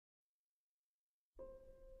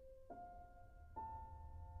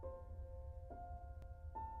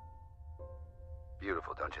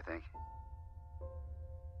Beautiful, don't you think?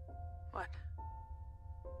 What?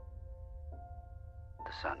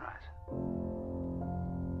 The sunrise.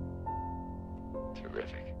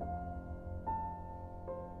 Terrific.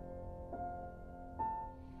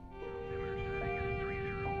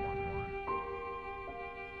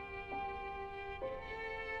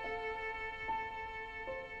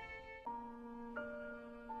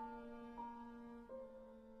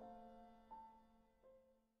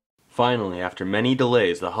 Finally, after many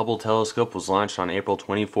delays, the Hubble Telescope was launched on April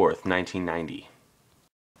 24th, 1990.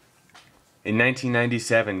 In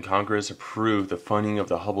 1997, Congress approved the funding of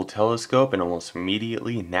the Hubble Telescope, and almost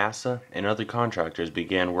immediately, NASA and other contractors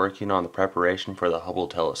began working on the preparation for the Hubble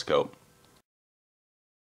Telescope.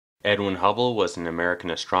 Edwin Hubble was an American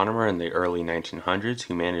astronomer in the early 1900s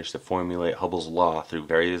who managed to formulate Hubble's law through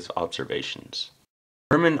various observations.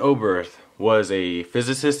 Hermann Oberth was a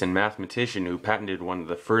physicist and mathematician who patented one of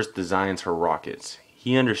the first designs for rockets.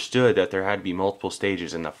 He understood that there had to be multiple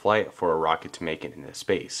stages in the flight for a rocket to make it into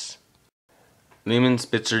space. Lyman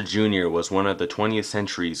Spitzer Jr. was one of the 20th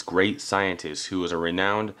century's great scientists who was a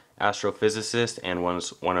renowned astrophysicist and was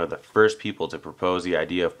one of the first people to propose the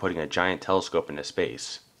idea of putting a giant telescope into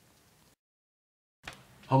space.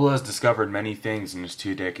 Hubble has discovered many things in his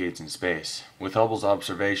 2 decades in space. With Hubble's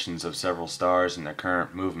observations of several stars and their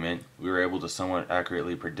current movement, we were able to somewhat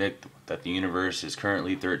accurately predict that the universe is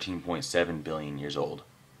currently 13.7 billion years old.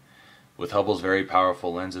 With Hubble's very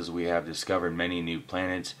powerful lenses, we have discovered many new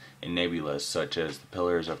planets and nebulas, such as the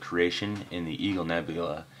Pillars of Creation in the Eagle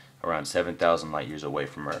Nebula, around 7,000 light-years away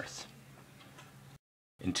from Earth.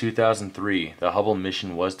 In 2003, the Hubble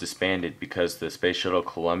mission was disbanded because the Space Shuttle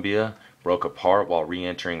Columbia broke apart while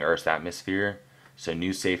re-entering Earth's atmosphere, so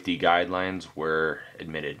new safety guidelines were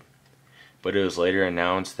admitted. But it was later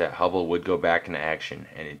announced that Hubble would go back into action,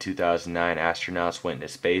 and in 2009 astronauts went into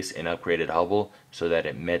space and upgraded Hubble so that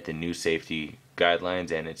it met the new safety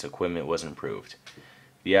guidelines and its equipment was improved.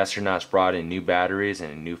 The astronauts brought in new batteries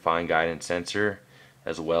and a new fine guidance sensor,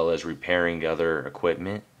 as well as repairing other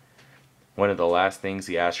equipment. One of the last things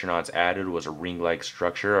the astronauts added was a ring-like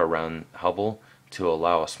structure around Hubble to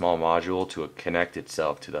allow a small module to connect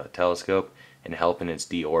itself to the telescope and help in its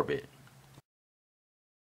deorbit.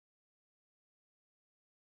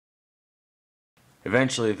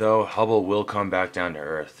 Eventually, though, Hubble will come back down to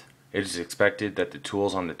Earth. It is expected that the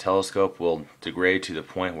tools on the telescope will degrade to the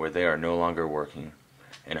point where they are no longer working,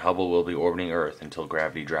 and Hubble will be orbiting Earth until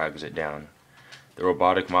gravity drags it down. The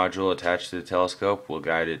robotic module attached to the telescope will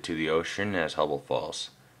guide it to the ocean as Hubble falls.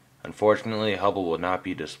 Unfortunately, Hubble will not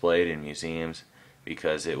be displayed in museums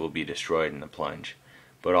because it will be destroyed in the plunge,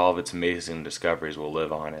 but all of its amazing discoveries will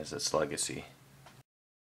live on as its legacy.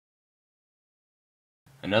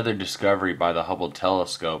 Another discovery by the Hubble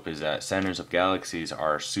telescope is that centers of galaxies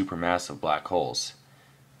are supermassive black holes.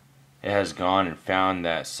 It has gone and found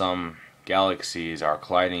that some galaxies are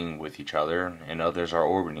colliding with each other and others are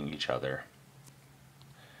orbiting each other.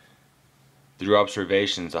 Through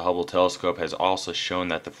observations, the Hubble telescope has also shown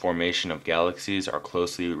that the formation of galaxies are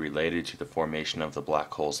closely related to the formation of the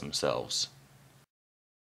black holes themselves.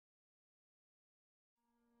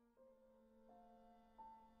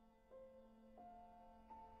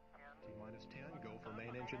 T-minus 10, go for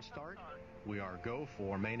main engine start. We are go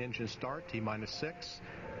for main engine start. T-minus 6,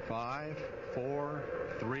 5, 4,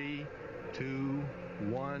 3, 2,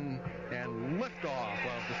 1, and liftoff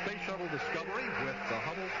of the Space Shuttle Discovery with the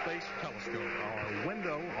Hubble Space Telescope, our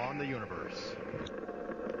window on the universe.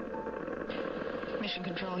 Mission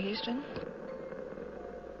Control, Houston.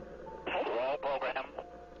 Roll program.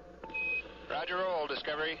 Roger, roll,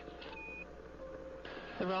 Discovery.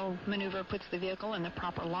 The roll maneuver puts the vehicle in the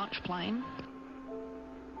proper launch plane.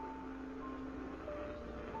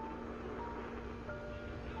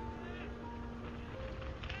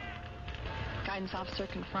 Guidance officer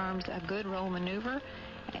confirms a good roll maneuver.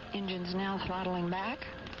 Engines now throttling back.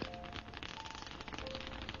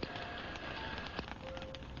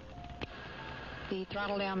 The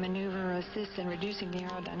throttle down maneuver assists in reducing the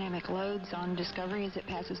aerodynamic loads on Discovery as it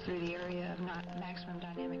passes through the area of maximum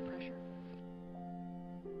dynamic pressure.